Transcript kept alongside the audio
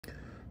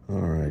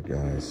Alright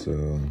guys,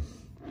 so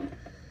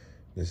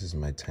this is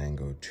my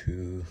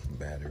Tango2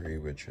 battery,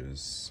 which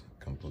is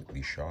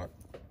completely shot.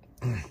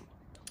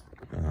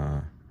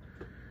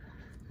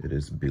 It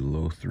is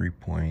below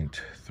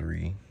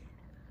 3.3.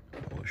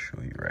 I will show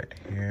you right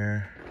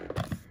here.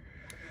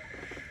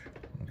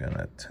 I'm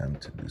gonna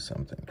attempt to do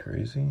something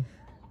crazy.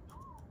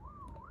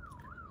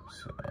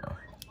 So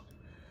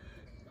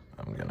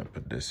I'm gonna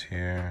put this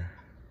here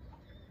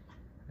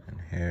and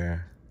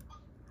here.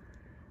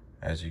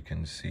 As you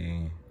can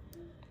see,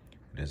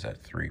 it is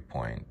at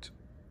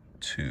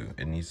 3.2.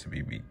 It needs to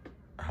be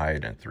higher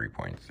than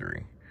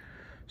 3.3.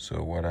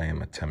 So what I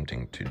am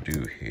attempting to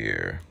do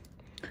here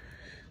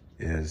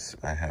is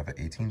I have an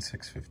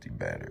 18650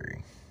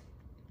 battery,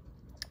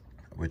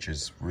 which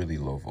is really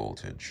low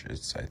voltage.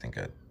 It's, I think,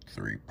 at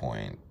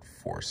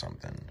 3.4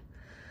 something.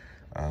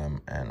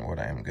 And what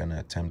I'm gonna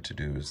attempt to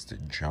do is to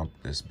jump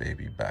this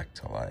baby back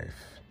to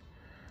life.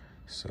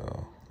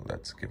 So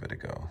let's give it a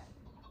go.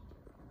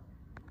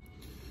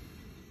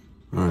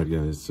 All right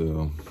guys,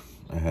 so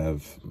I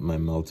have my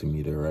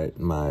multimeter, right?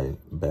 My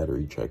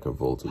battery checker,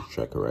 voltage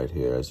checker right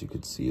here. As you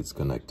can see, it's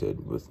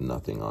connected with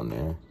nothing on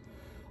there.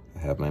 I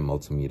have my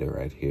multimeter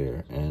right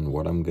here. And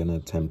what I'm gonna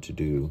attempt to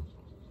do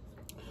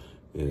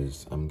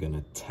is I'm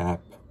gonna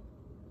tap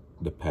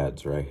the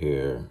pads right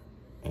here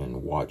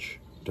and watch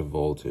the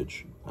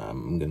voltage.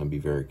 I'm gonna be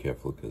very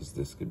careful because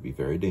this could be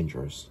very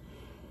dangerous.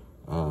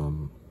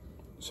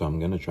 So I'm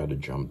gonna try to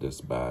jump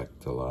this back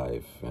to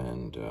life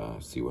and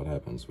see what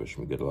happens. Wish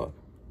me good luck.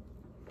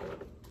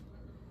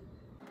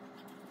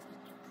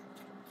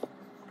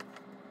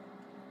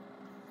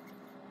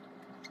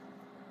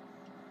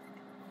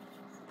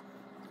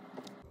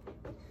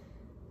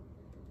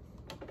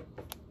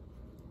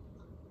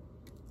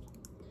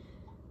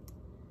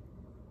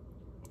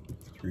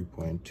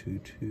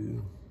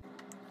 .22.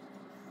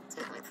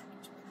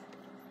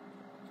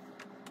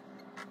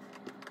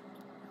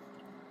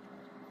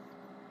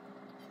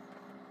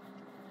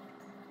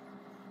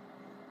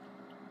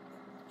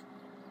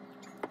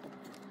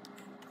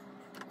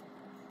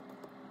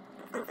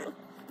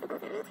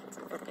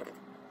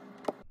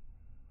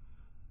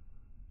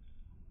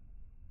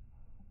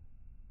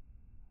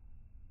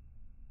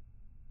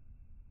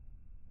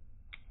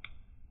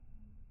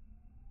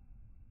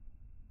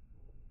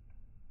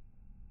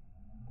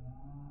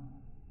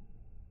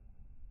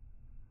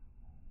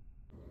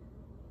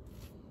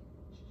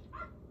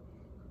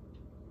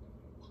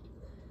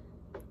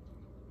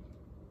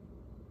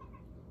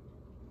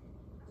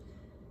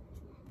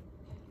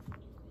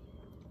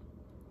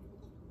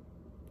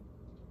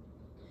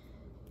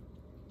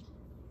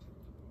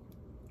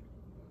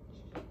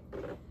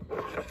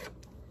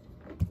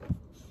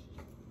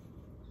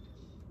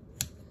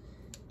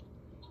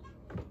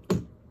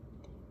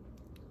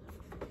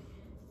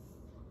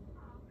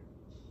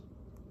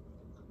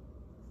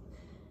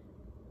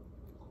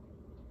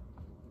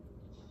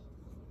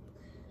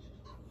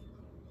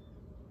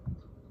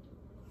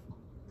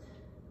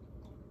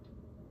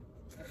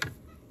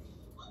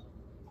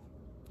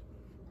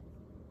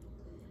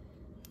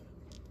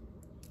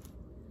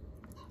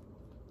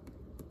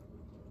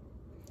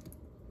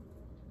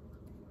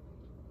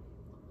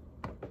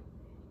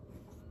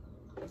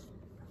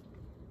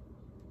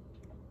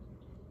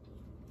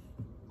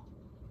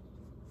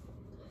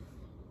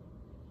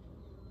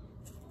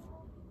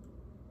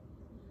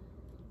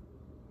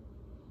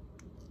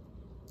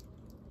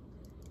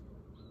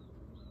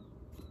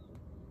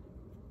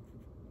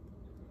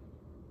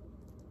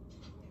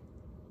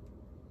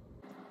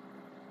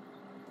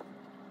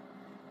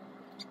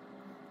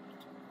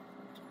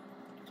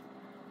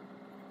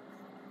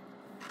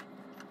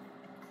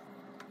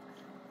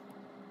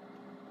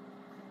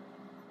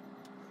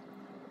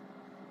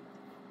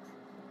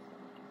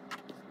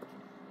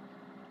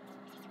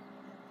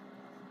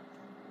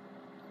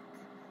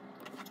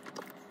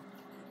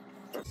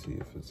 See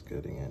if it's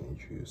getting any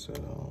juice at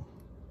all.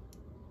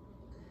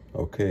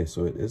 Okay,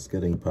 so it is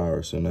getting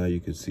power. So now you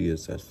can see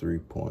it's at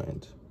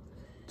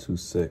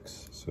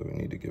 3.26. So we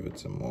need to give it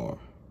some more.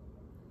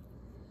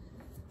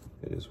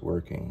 It is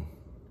working.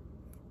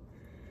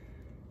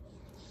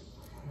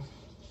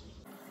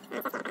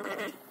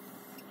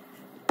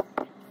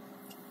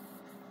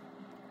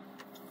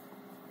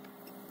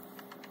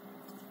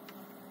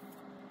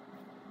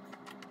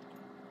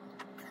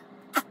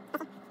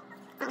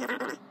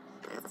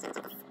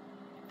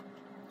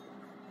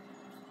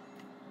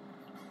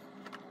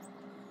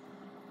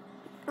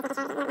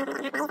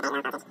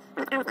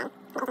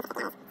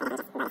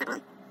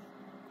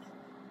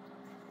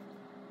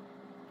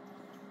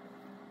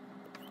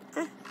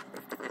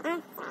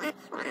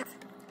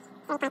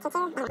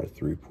 At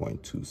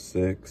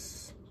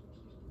 3.26,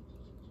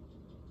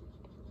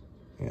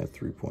 yeah,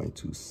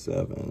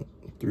 3.27,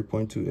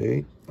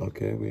 3.28.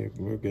 Okay,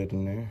 we're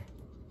getting there.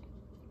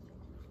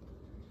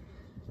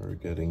 We're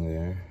getting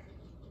there.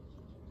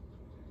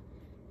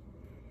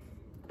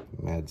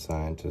 Mad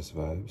scientist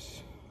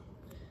vibes.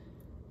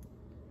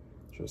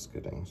 Just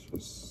kidding.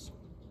 Just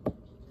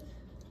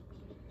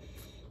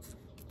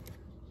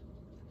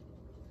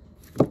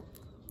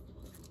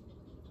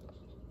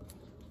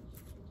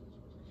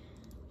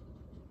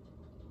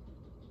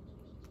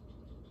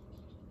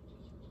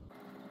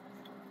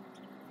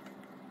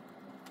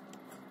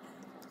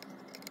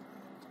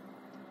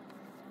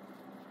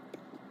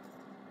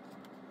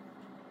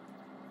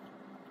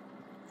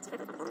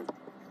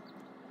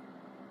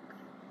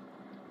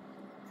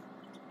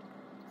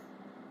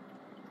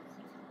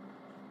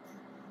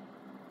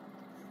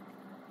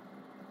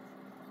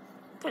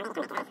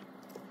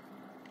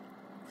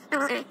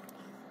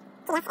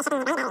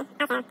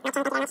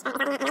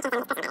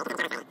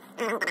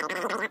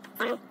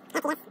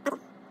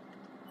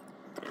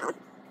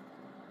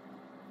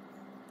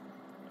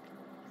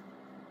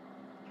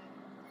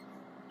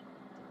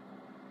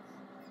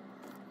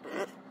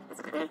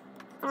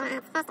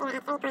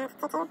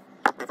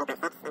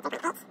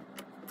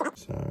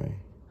Sorry.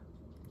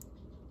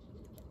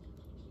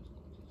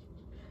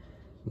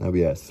 Now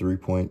we at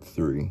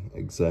 3.3,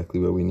 exactly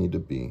where we need to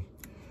be.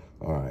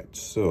 All right,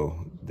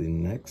 so the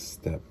next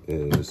step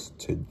is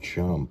to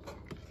jump.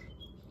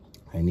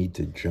 I need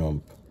to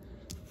jump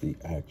the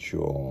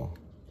actual,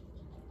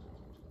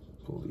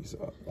 pull these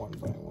up one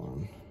by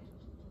one.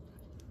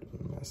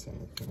 Didn't mess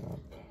anything up.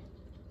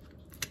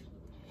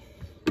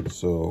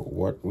 So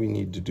what we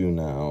need to do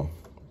now,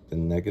 the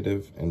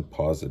negative and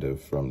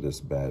positive from this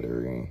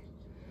battery,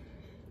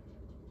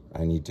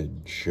 I need to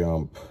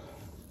jump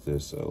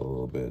this a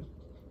little bit.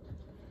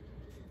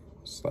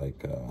 It's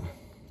like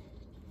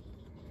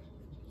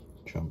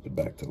jump it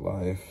back to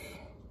life.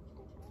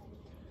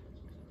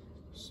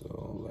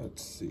 So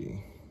let's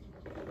see.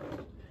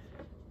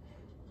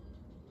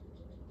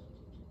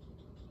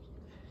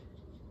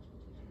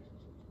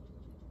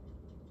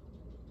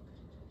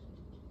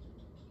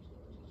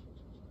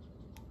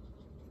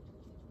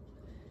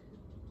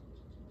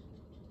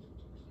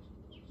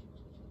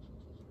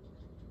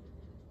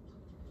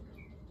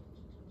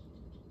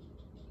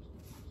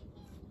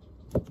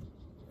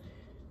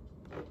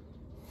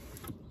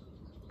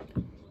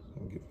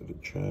 I'll give it a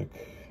check.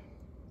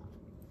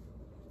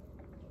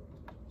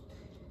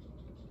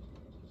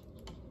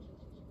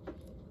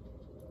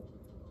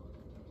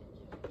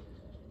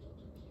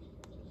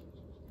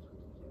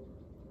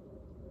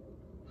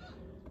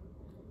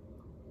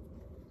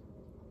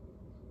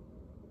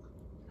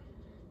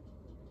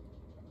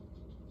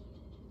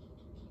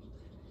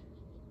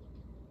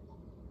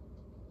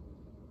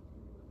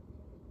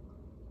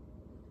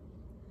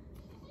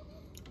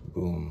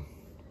 Boom.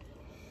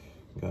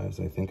 Guys,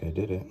 I think I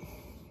did it.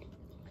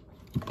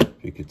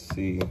 You could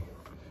see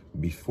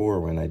before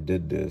when I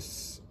did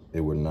this, it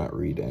would not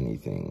read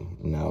anything.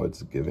 Now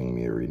it's giving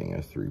me a reading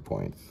of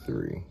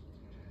 3.3.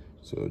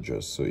 So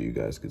just so you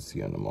guys could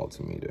see on the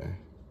multimeter.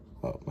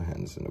 Oh, my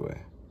hand's in the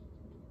way.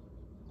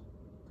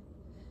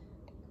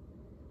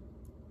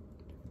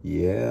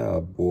 Yeah,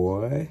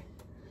 boy.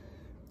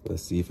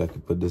 Let's see if I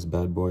can put this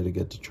bad boy to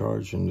get to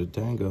charge in the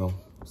Tango.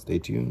 Stay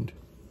tuned.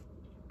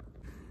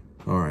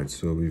 All right,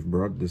 so we've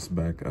brought this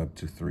back up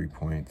to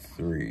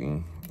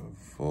 3.3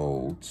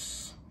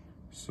 volts.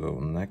 So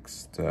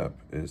next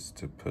step is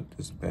to put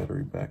this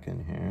battery back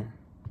in here.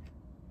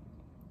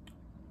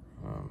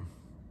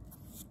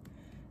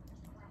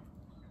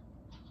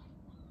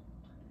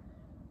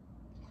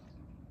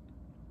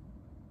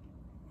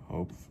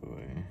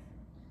 Hopefully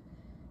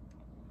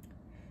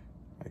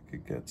I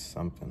could get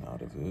something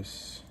out of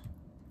this.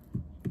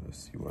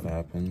 Let's see what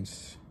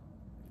happens.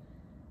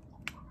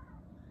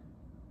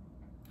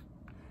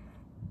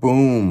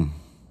 Boom!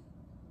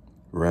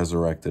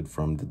 Resurrected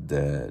from the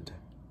dead.